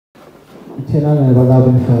eternal and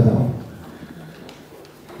ever-loving Father,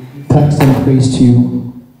 we give thanks and praise to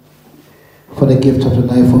you for the gift of the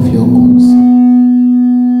life of your own Son.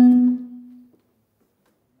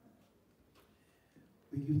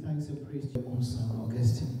 We give thanks and praise to your own Son,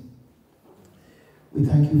 Augustine. We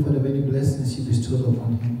thank you for the many blessings you bestowed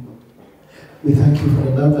upon him. We thank you for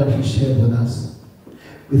the love that he shared with us.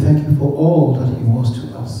 We thank you for all that he was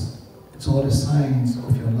to us. It's all the signs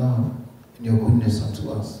of your love and your goodness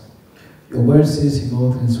unto us. Your word says in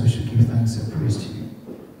all things we should give thanks and praise to you.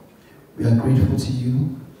 We are grateful to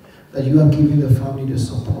you that you have given the family the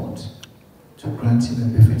support to grant him a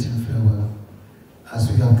befitting farewell. As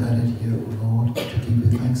we have gathered here, O Lord, to give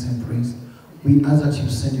you thanks and praise, we ask that you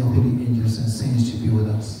send your holy angels and saints to be with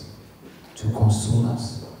us, to console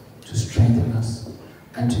us, to strengthen us,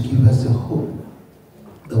 and to give us the hope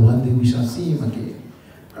that one day we shall see him again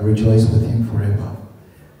and rejoice with him forever.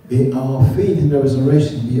 May our faith in the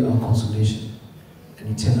resurrection be our consolation,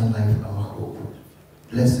 and eternal life our hope.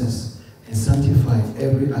 Bless us and sanctify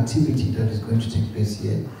every activity that is going to take place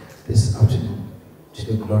here this afternoon, to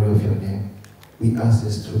the glory of your name. We ask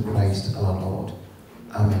this through Christ our Lord.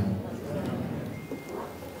 Amen.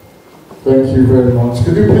 Thank you very much.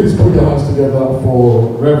 Could you please put your hands together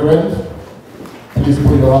for Reverend? Please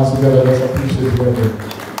put your hands together. Let's appreciate Reverend.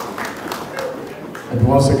 And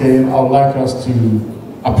once again, I would like us to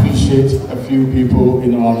appreciate a few people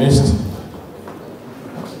in our midst.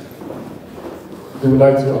 We would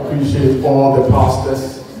like to appreciate all the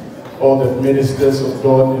pastors, all the ministers of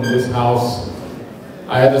God in this house.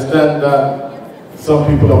 I understand that some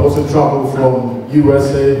people have also traveled from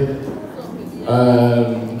USA,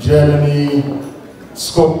 Germany,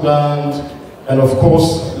 Scotland, and of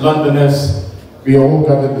course, Londoners. We are all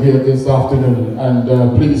gathered here this afternoon,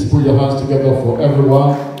 and please put your hands together for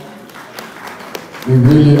everyone. We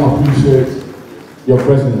really appreciate your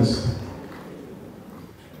presence.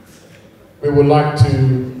 We would like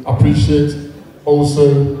to appreciate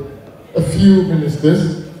also a few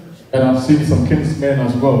ministers, and I've seen some kinsmen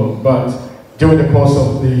as well, but during the course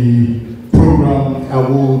of the program, I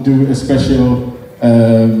will do a special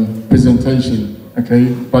presentation,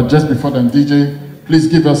 okay? But just before then, DJ, please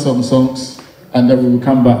give us some songs, and then we will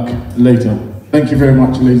come back later. Thank you very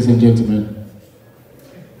much, ladies and gentlemen.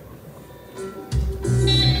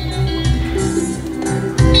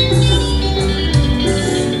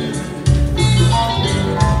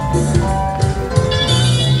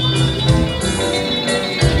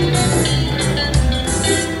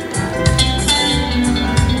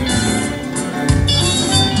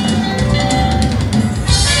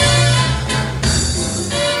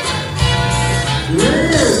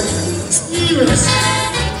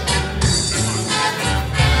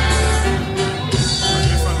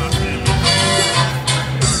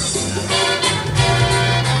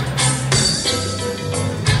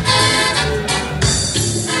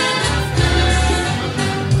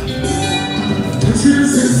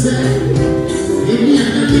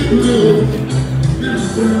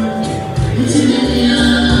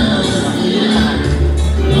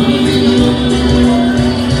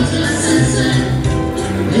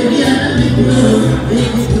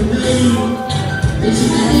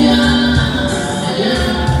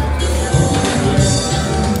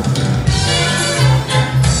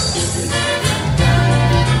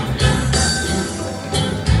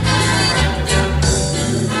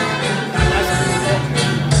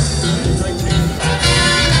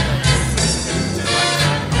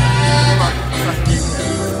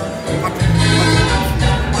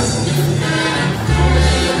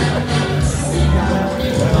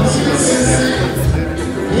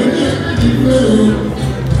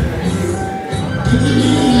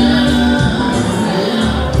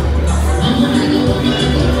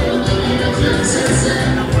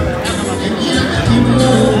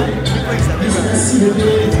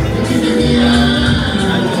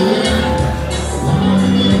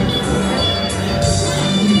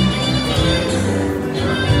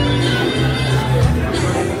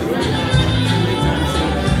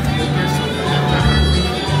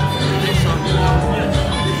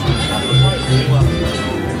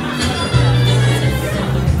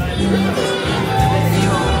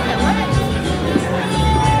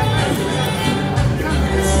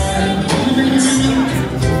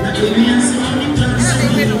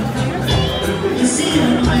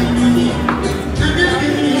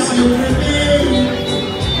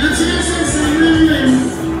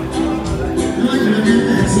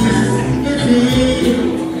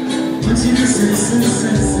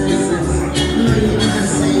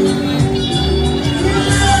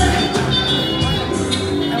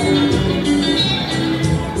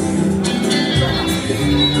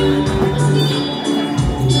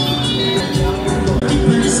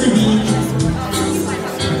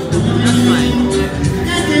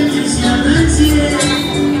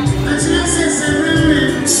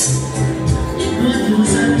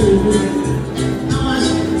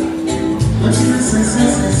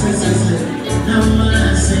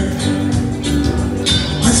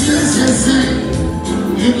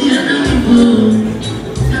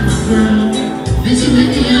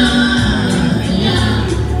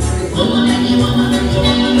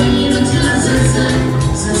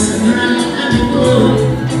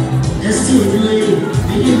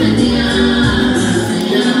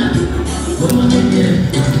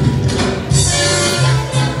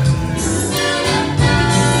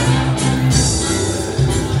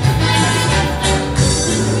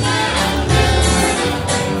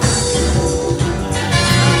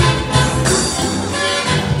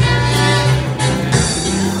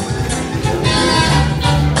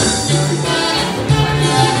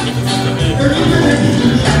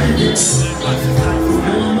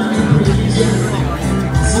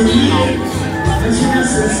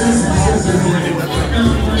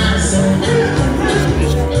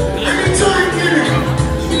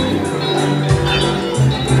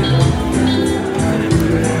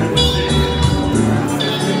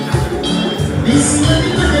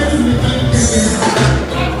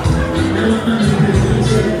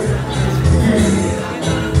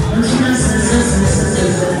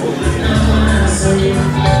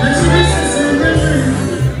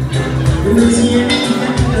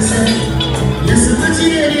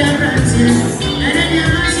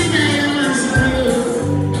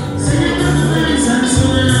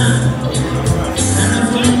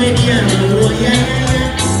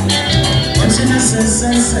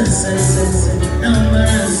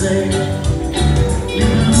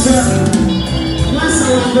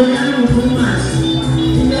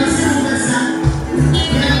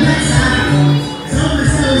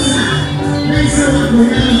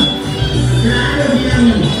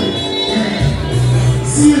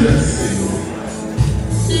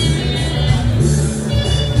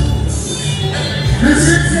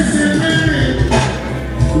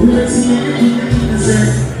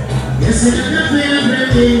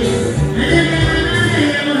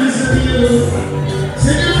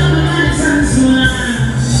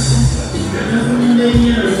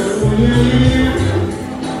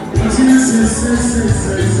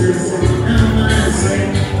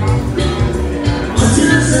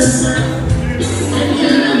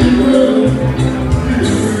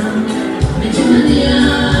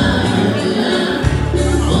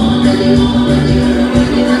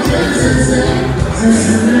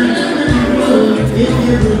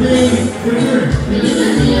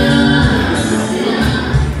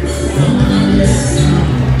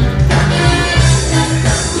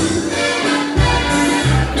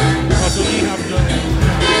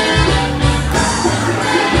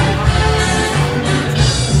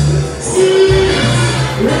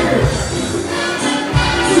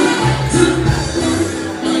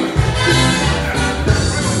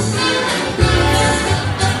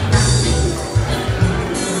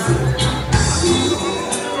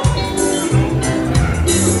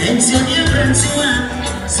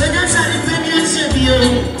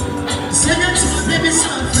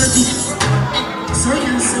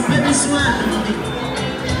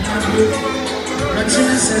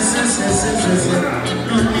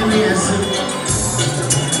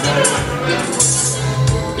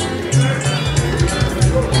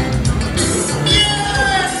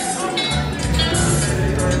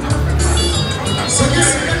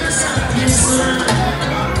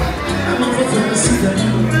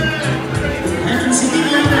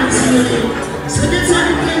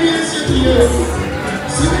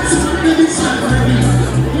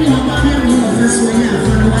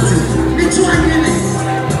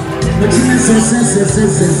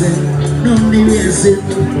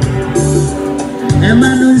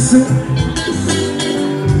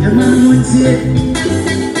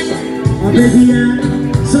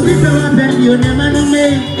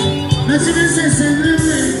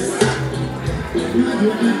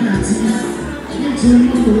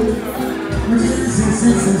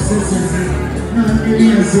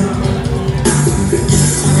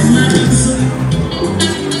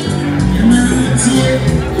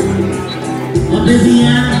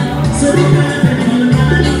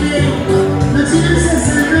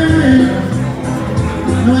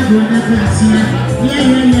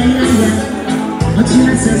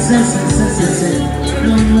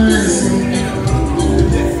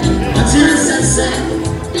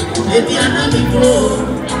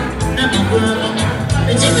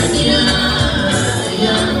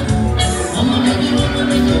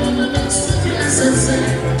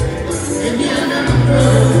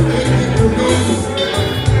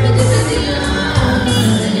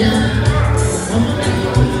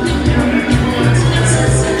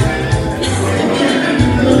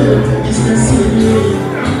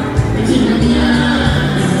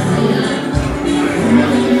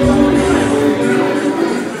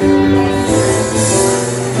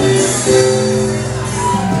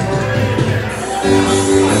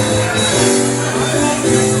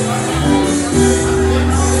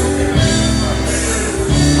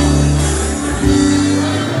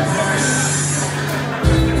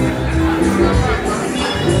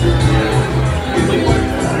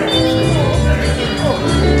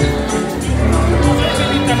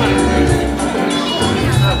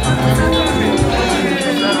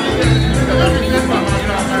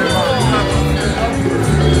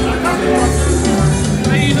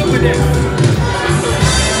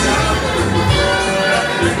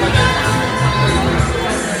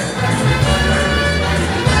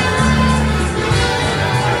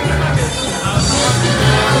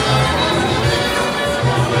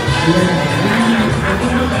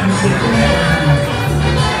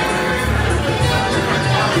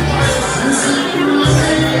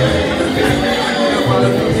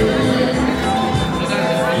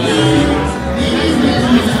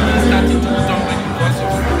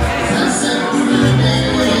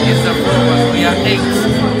 are 8.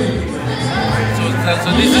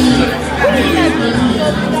 So this is good.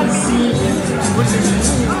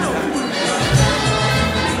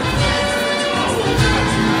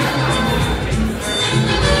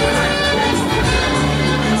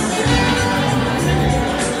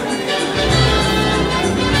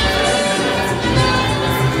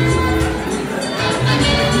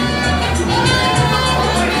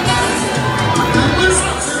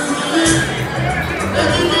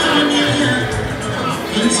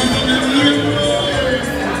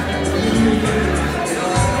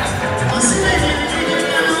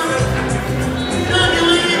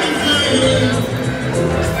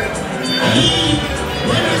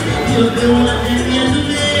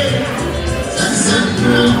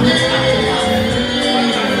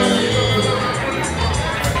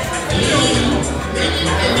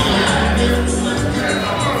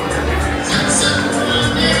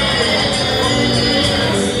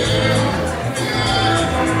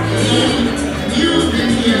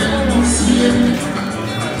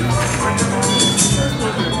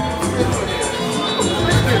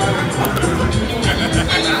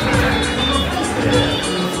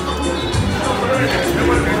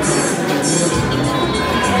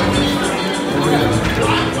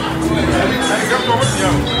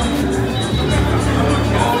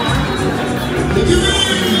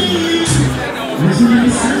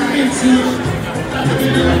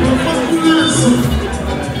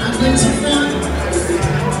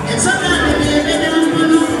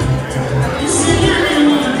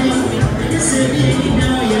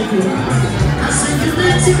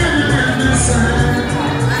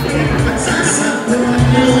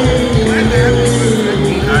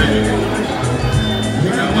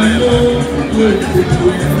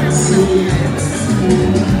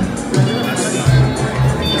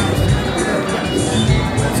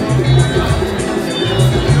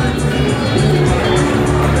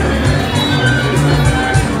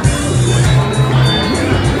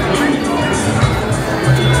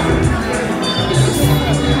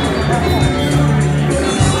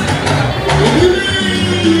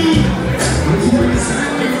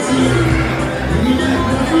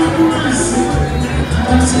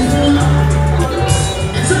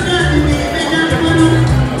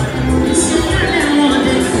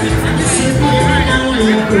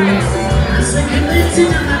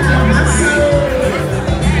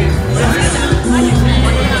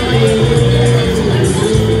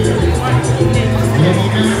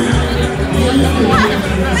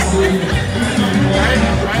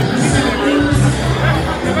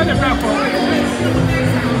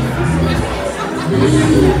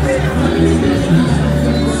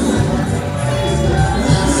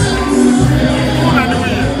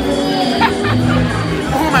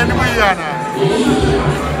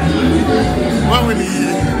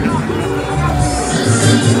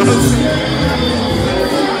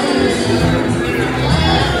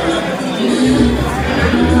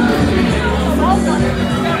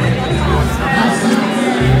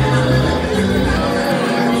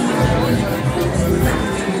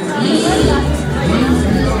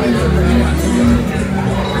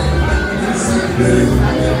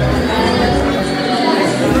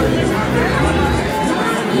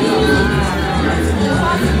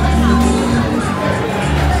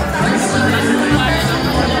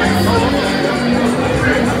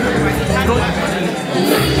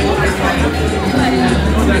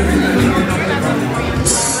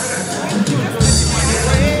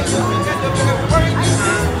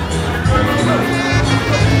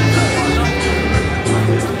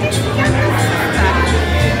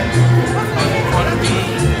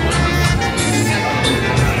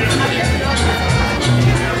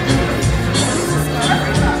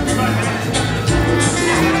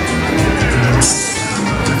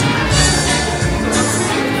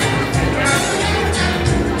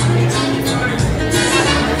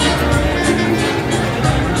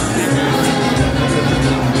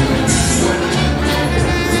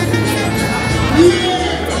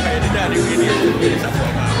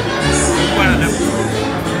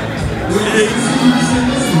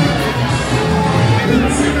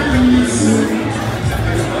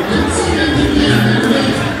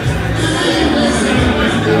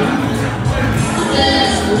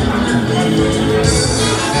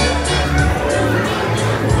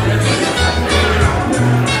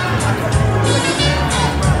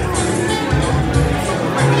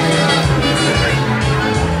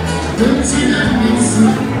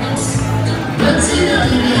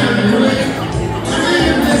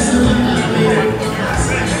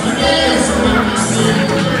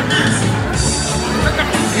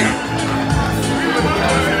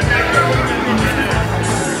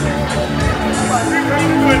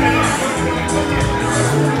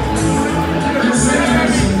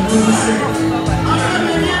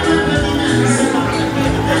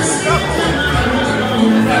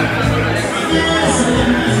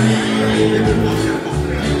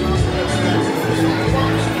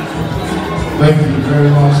 Thank you very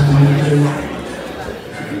much.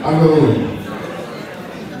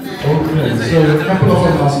 Okay, so a couple of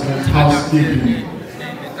announcements, housekeeping.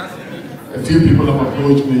 A few people have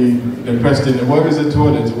approached me, the question, where is the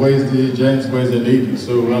toilet, where is the gents, where is the ladies?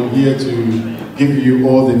 So I'm here to give you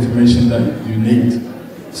all the information that you need.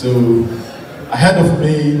 So ahead of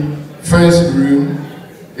me, first room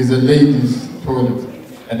is the ladies' toilet,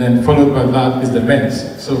 and then followed by that is the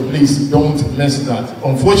men's. So please don't miss that.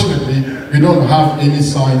 Unfortunately, we don't have any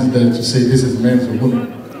signs there to say this is men's or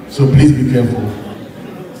women. So please be careful.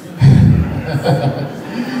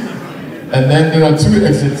 And then there are two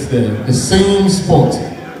exits there. The same spot,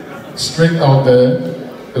 straight out there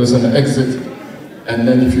is an exit. And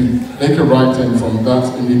then if you make a right turn from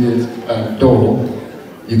that immediate door,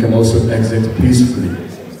 you can also exit peacefully.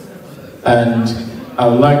 And I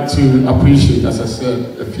would like to appreciate, as I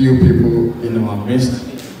said, a few people in our midst.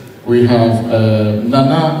 We have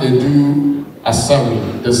Nana Edu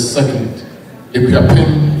Asari, the second. If we are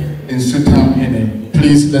in Sutam Hene,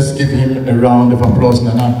 please let's give him a round of applause,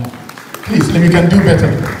 Nana. Please, we can do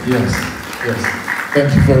better. Yes, yes.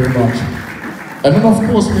 Thank you very much. And then of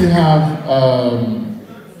course we have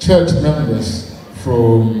church members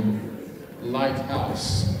from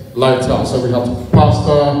Lighthouse. So we have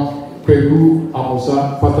Pastor Peru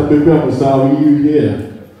Amosa. Pastor Peru Amosa, are you here?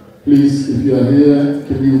 Please, if you are here,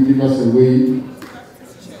 can you give us a wave?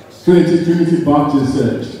 Trinity Baptist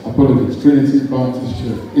Church. Apologies, Trinity Baptist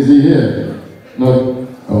Church. Is he here? No?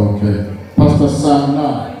 Okay. Pastor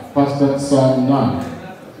Sana. Pastor Sana.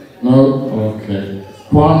 No? Okay.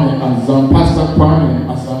 Kwame Azam. Pastor Kwame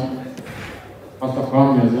Azam. Pastor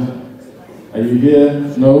Kwame Azam. Are you here?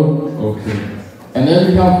 No? Okay. And then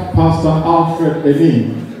we have Pastor Alfred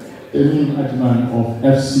Emin Adman of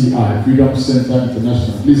FCI, Freedom Center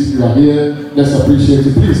International. Please, if you are here, let's appreciate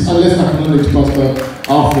it. Please, and let's acknowledge Pastor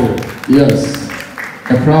Alfred. Yes.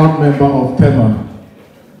 A proud member of PEMA.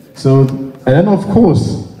 So, and then of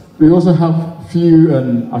course, we also have few,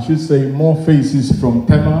 and I should say more faces from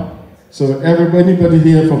PEMA. So anybody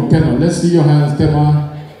here from PEMA, let's see your hands, PEMA.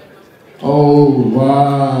 Oh,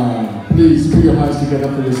 wow. Please put your hands together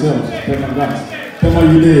for yourselves. PEMA, guys. PEMA,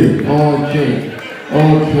 you did. Okay.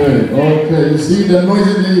 You see the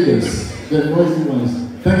noisy ladies, the noisy ones.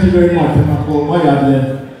 Thank you very much, PEMA, for my idea.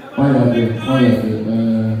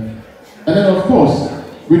 And then of course,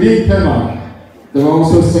 within PEMA, there are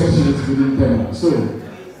also sections within PEMA. So,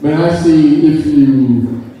 when I see if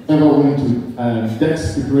you ever went to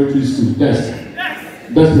desk preparatory school, desk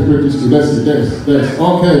preparatory school, desk.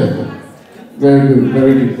 Okay, very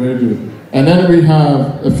good. And then we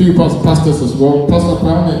have a few pastors as well. Pastor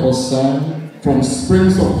Kwame Osan from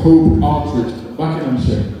Springs of Hope Outreach,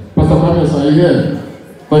 Buckinghamshire. Pastor Kwame, are you here?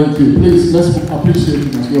 Thank you. Please, let's appreciate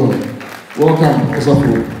him as well. Welcome,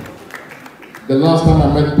 Osofo. The last time I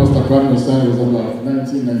met Pastor Kwame Osan was about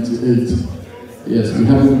 1998. Yes, we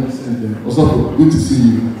haven't seen him. Osofo, good to see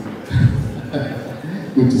you.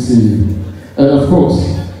 Good to see you. And of course,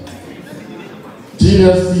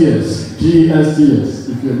 GSTS.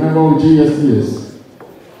 If you remember GSTS,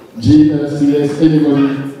 anybody?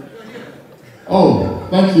 Oh,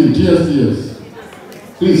 thank you, GSTS.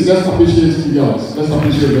 Please, let's appreciate you guys. Let's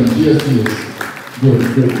appreciate them, GSTS. Good.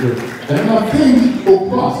 And I think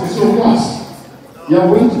OPAS, it's OPAS. You are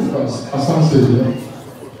going to pass, as some said, yeah?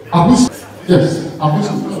 Abus. Yes, Abus.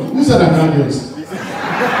 Who said I'm graduate?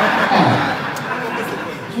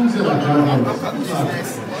 Who said I'm graduate?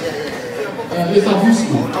 It's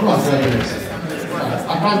Abusco. I'm not graduate. I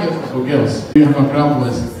can't get for girls. You have a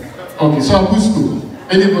graduate. Okay, so Abusco.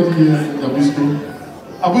 Anybody here in Abusco?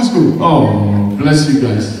 Abusco. Oh, bless you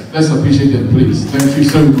guys. Let's appreciate them, please. Thank you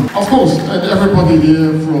so much. Of course, everybody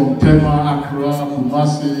here from PEMA, Accra,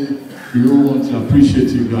 Kumasi, we all want to appreciate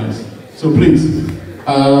you guys. So please,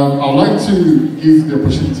 I'd like to give the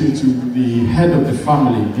opportunity to the head of the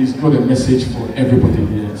family. He's got a message for everybody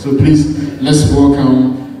here. So please, let's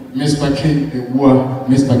welcome Mr. King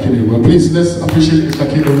Ewa. Please, let's appreciate Mr.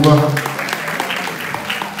 King Ewa.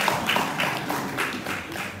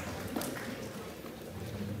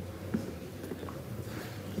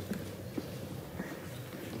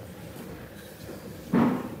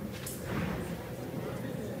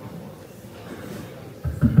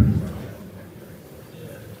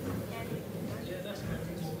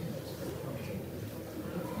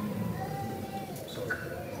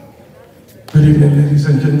 Good evening, ladies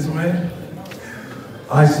and gentlemen.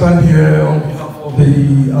 I stand here on behalf of the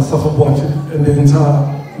Asafa Board and the entire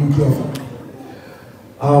nuclear family.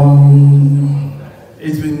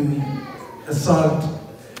 It's been a sad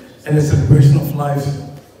and a celebration of life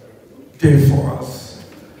day for us.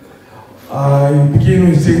 I begin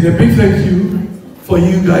with saying a big thank you for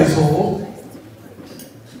you guys all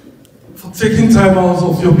for taking time out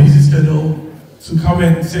of your busy schedule to come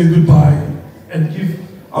and say goodbye and give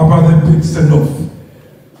our brother a big send-off.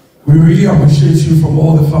 We really appreciate you from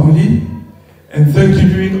all the family, and thank you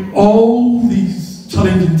during all these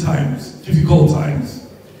challenging times, difficult times.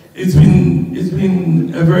 It's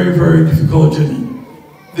been a very, very difficult journey,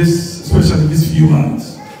 especially these few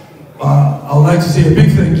months. I would like to say a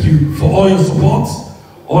big thank you for all your support,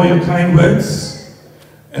 all your kind words,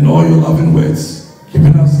 and all your loving words,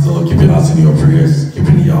 keeping us in your prayers,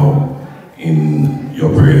 keeping you in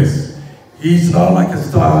your prayers. He's now like a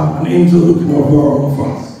star, an angel looking over all of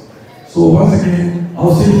us. So once again,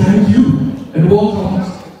 I'll say thank you and welcome,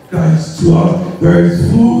 guys, to us. There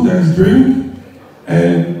is food, there is drink,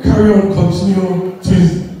 and carry on, continue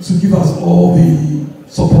to give us all the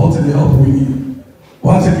support and the help we need.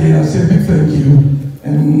 Once again, I say a big thank you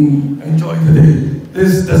and enjoy the day. This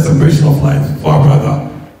is the celebration of life for our brother.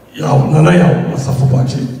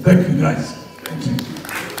 Thank you, guys. Thank you.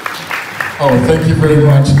 Oh, thank you very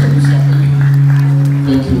much.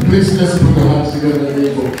 Thank you. Please let's put our hands together.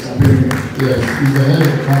 Yes, he's the head of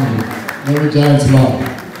the family. Very giant man.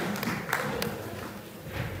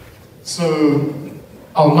 So,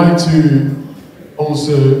 I would like to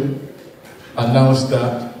also announce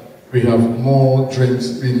that we have more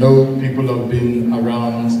drinks. We know people have been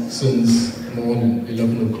around since morning,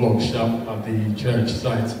 11 o'clock sharp at the church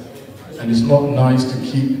site. And it's not nice to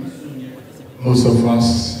keep most of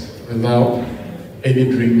us without any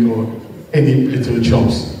drink or any little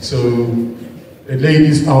chops. So the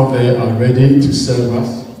ladies out there are ready to serve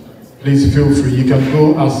us. Please feel free. You can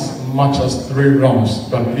go as much as 3 rounds,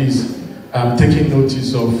 but please, I'm taking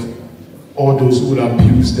notice of all those who will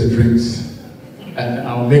abuse the drinks. And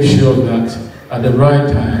I'll make sure that at the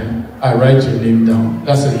right time, I write your name down.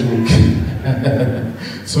 That's a joke.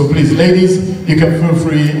 So please, ladies, you can feel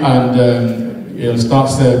free and start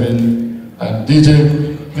serving. And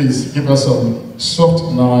DJ, please give us some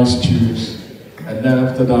soft, nice tunes. And then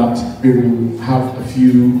after that, we will have a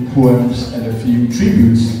few poems and a few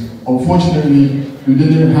tributes. Unfortunately, we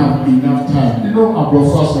didn't have enough time. You know, our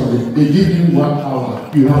professors, they give you 1 hour.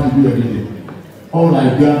 You have to do everything.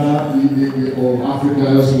 Unlike Ghana or Africa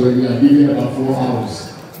elsewhere, we are giving about 4 hours.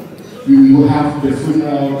 We will have the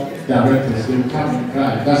funeral directors, they will come and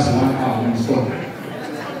cry. That's 1 hour and stop.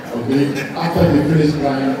 Okay? After they finish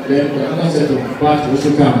crying, then another set of batch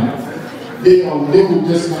also come. They will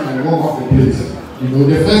just come and warm up the place. You know,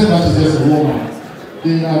 the first batch is just a warm up.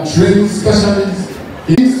 They are trained specialists.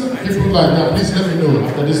 People like that, please let me know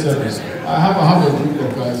after this service. I have a group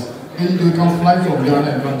of guys. You can fly from Ghana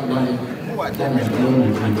and come to London.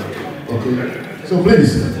 Okay? So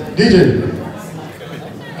please, DJ.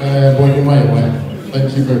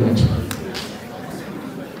 Thank you very much.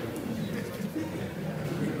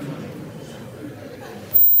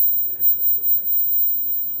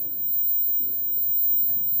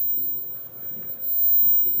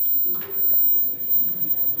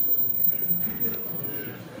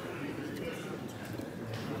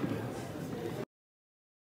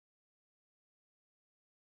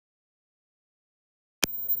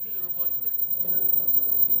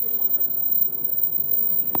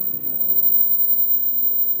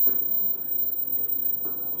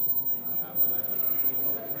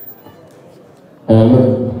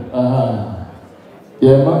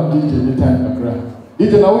 Yeah, man, DJ, the time to cry.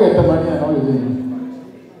 DJ, now we get the money and all the thing.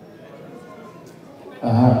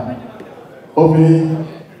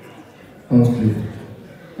 Okay.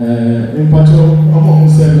 In Pacho, I'm on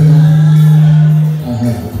 7.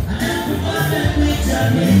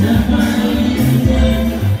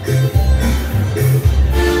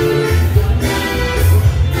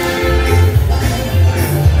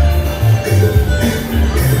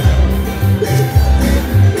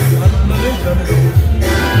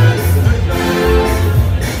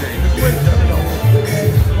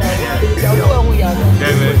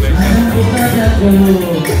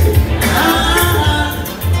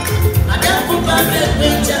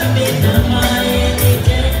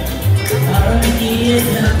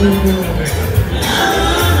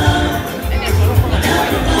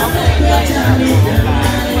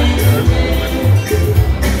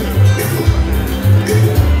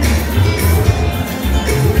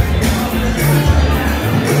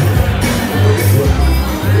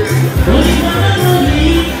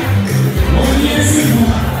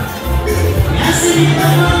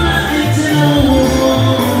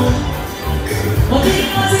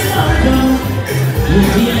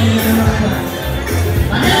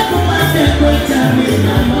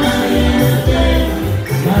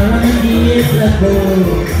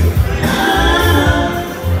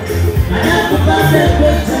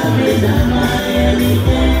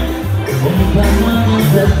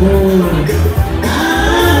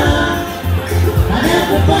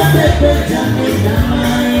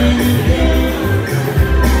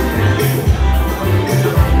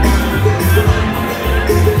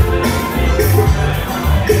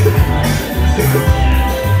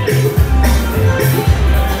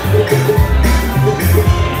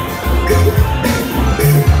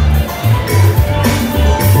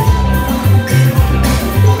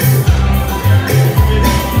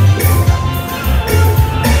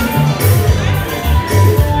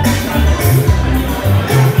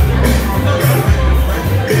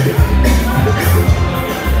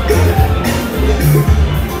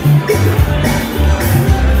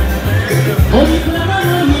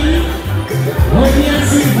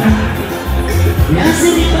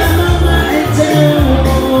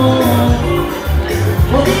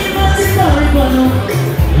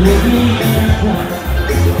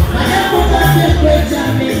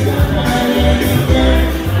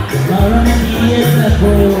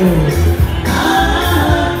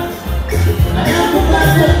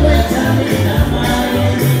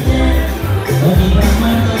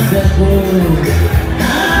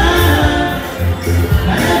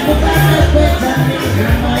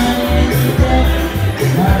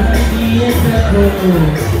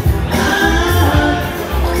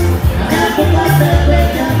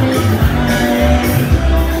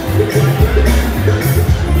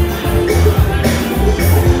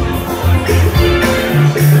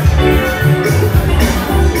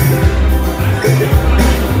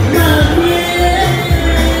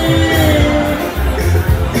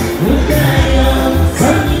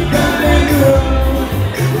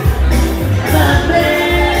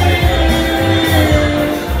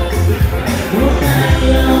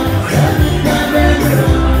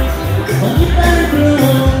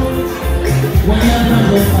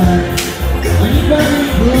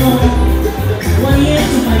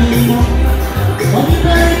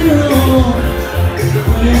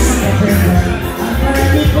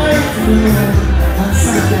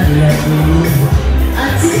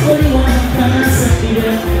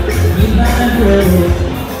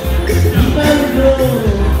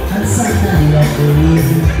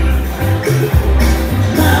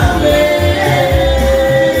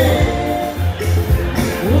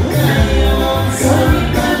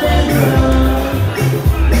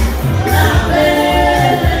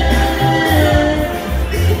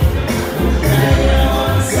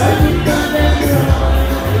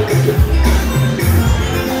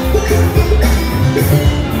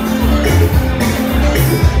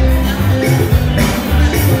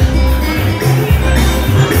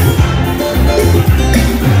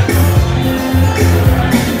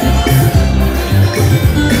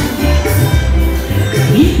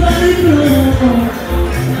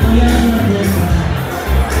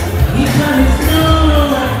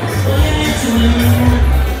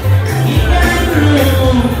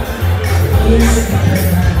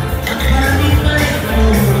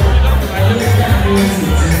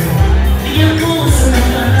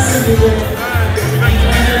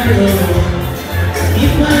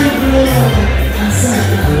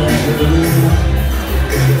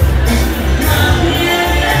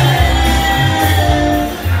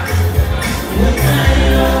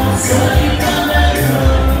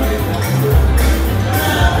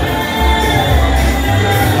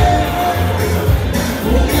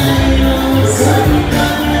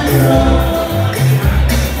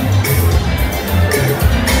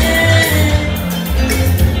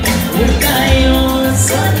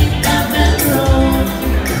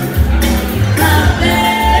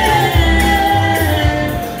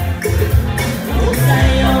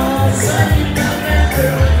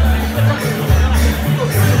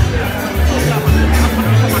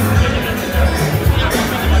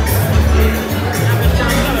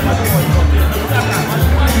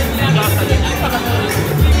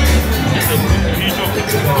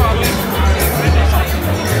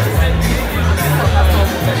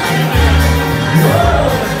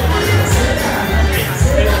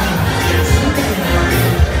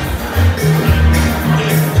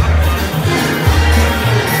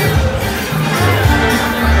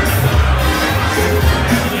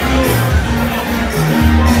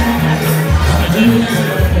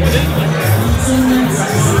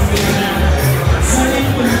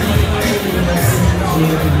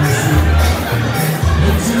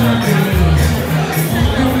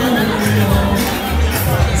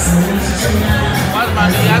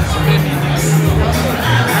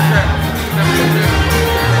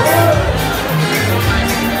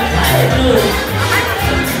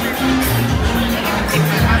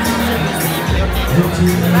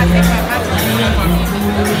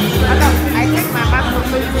 I take my back to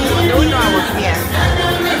the they don't know I was here.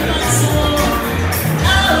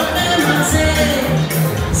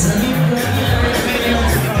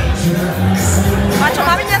 But your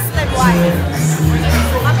mommy just said why?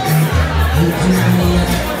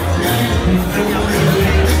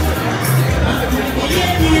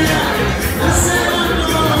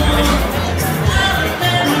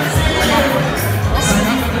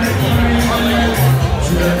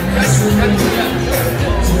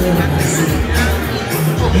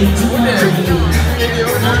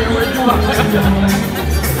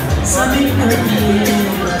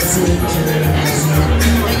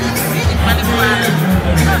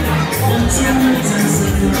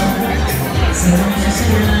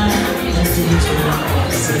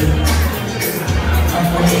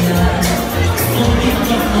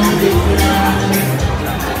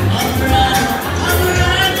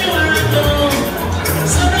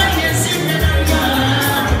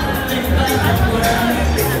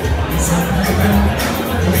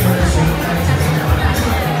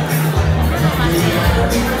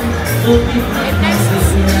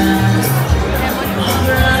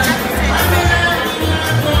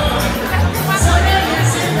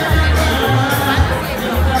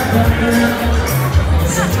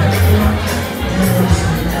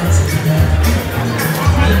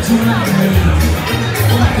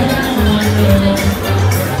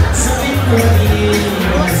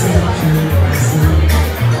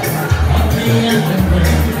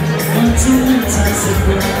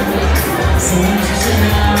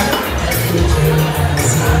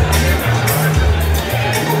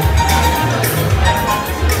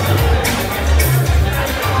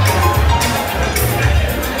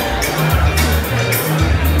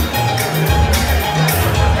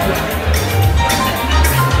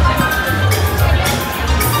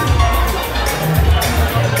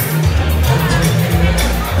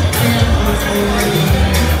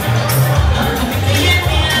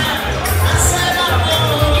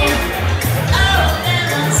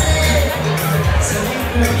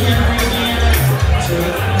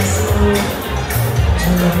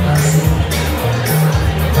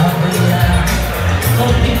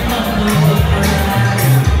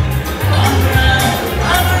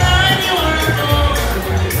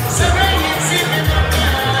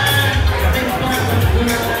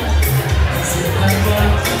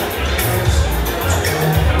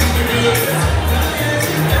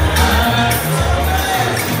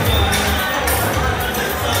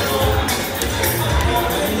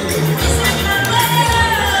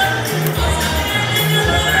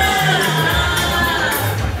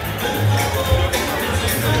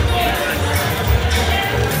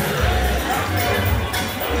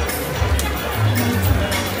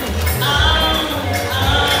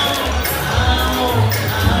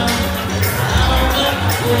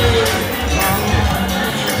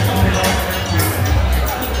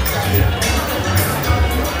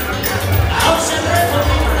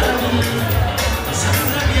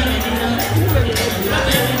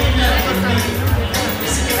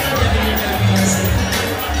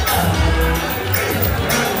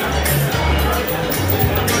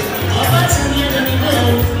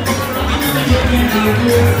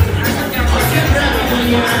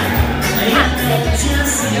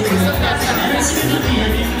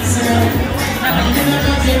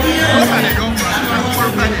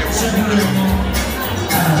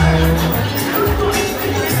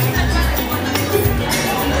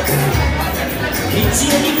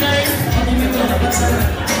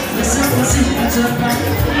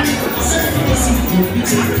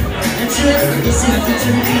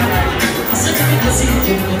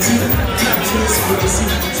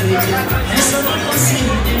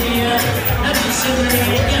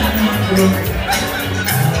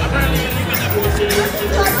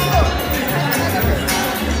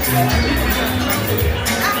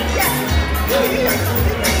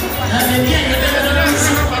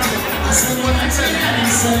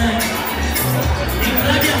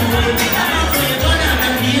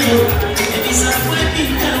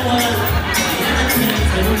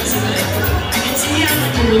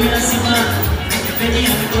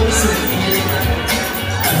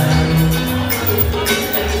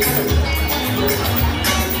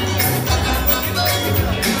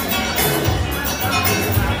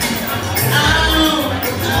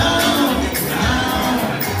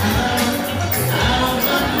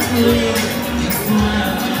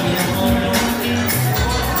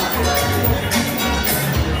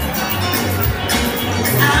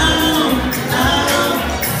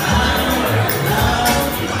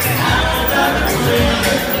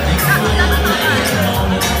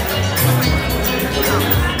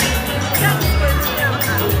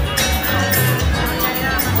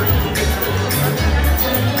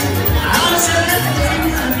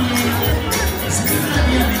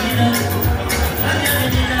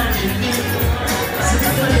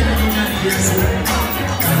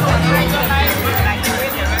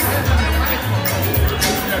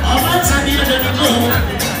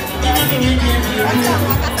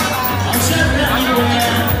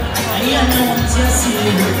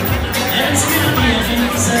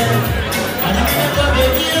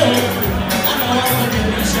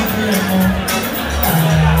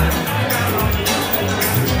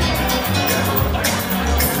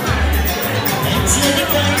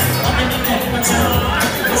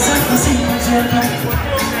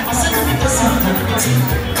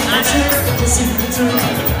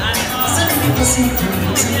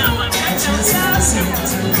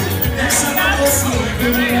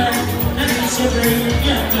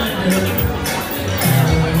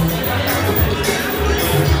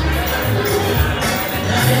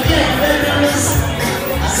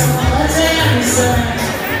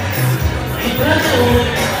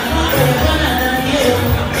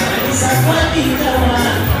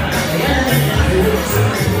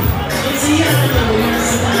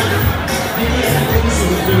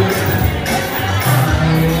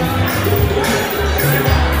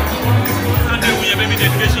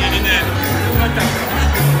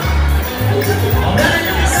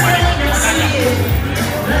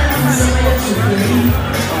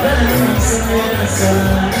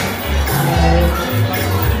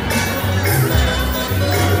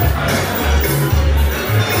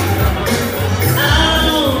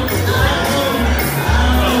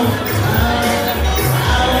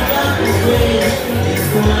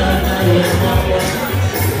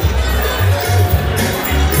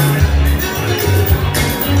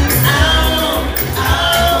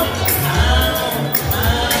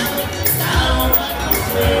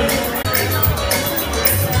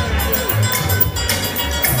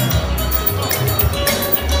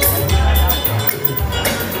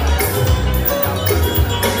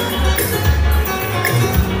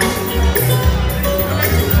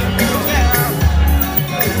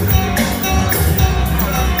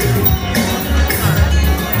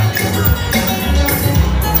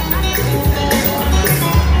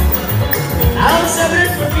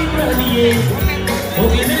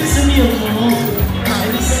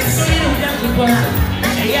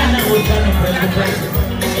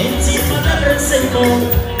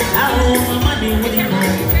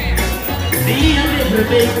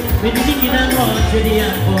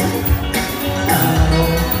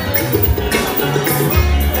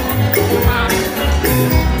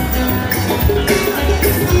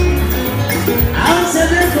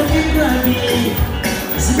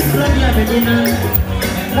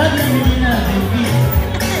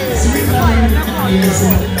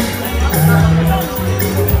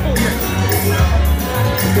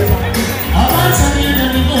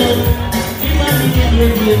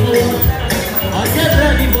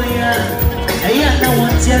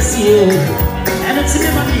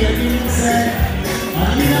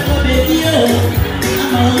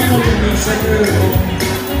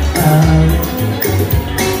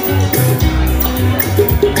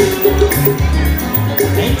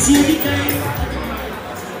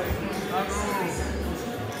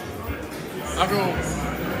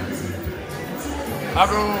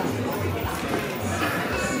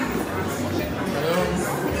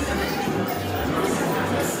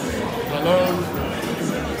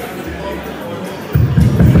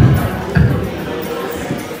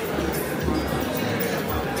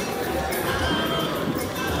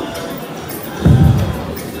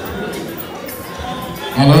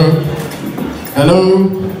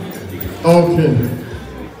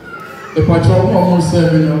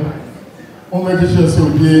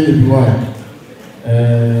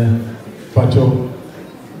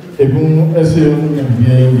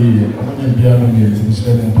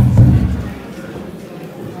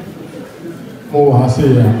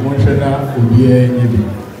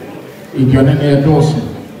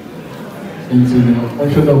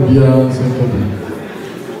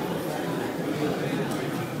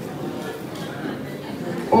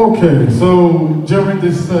 Okay, so during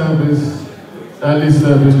this service, early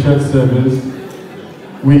service, church service,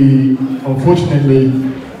 we unfortunately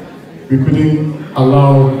couldn't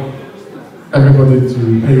allow everybody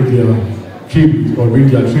to pay their tribute or read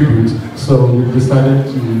their tribute, so we decided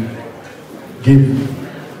to give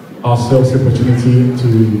ourselves the opportunity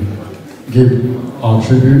to give our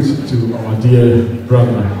tribute to our dear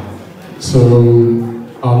brother. So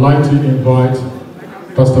I'd like to invite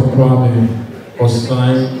Pastor Kwame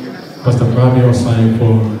Osai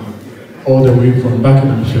from all the way from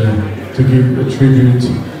Buckinghamshire to give a tribute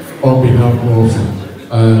on behalf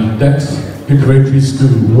of Dex Preparatory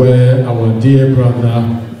School, where our dear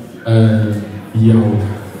brother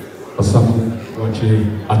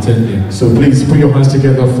attending. So please put your hands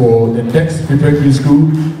together for the next preparatory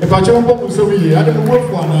school. If I jump up with somebody, I don't work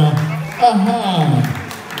for now.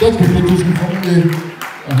 That's preparatory school for me.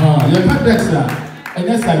 You have Dexter, and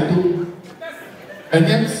then Saito, and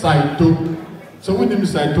then Saito. So we name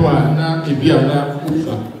Saito and now Ibiana,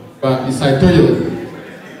 but it's Saito.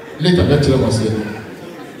 Later, that's what I was saying.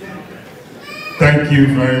 Thank you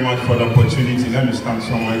very much for the opportunity. Let me stand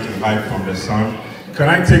somewhere to hide from the sun. Can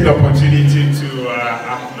I take the opportunity to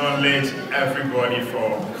acknowledge everybody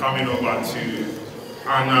for coming over to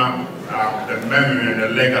honor the memory and the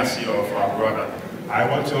legacy of our brother. I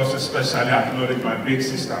want to also especially acknowledge my big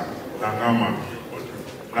sister, Nanama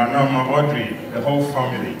Audrey, the whole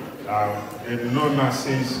family. They've known us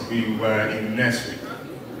since we were in nursery.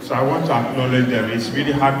 So I want to acknowledge them. It's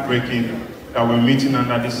really heartbreaking that we're meeting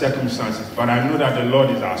under these circumstances, but I know that the Lord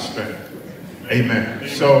is our strength. Amen.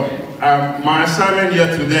 So my assignment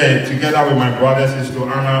here today, together with my brothers, is to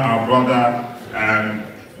honor our brother,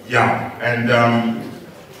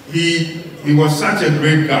 he was such a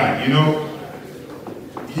great guy, you know.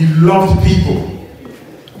 He loved people.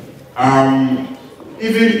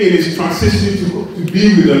 Even in his transition to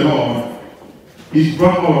be with the Lord, he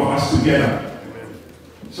brought all of us together.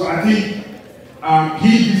 So I think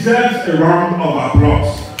he deserves a round of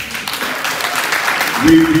applause.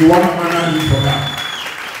 We want to honor him for that.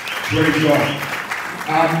 Praise God.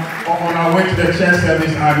 On our way to the church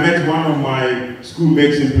service, I met one of my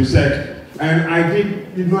schoolmates in Presec, and I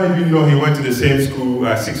did not even know he went to the same school,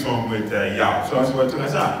 sixth form with Yao. So I said to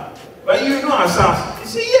myself, but you know ourselves. He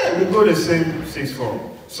said, yeah, we go the same sixth form.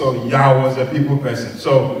 So Yao was a people person.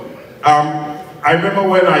 So I remember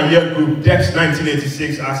when our year group, Dex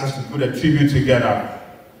 1986, asked us to put a tribute together.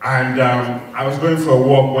 And I was going for a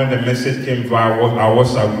walk when the message came via our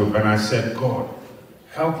WhatsApp group, and I said, God,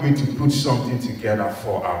 help me to put something together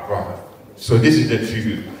for our brother. So this is the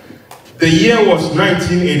tribute. The year was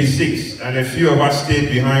 1986, and a few of us stayed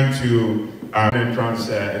behind to our entrance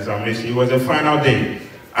examination. It was the final day,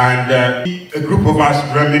 and a group of us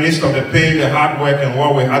reminisced of the pain, the hard work, and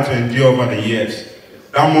what we had to endure over the years.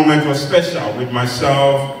 That moment was special with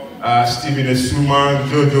myself, Stephen Esuma,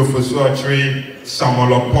 Jojo Fosuatri,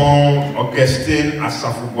 Samuel Opon, Augustine,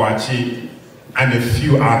 Asafu Guachi, and a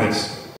few others.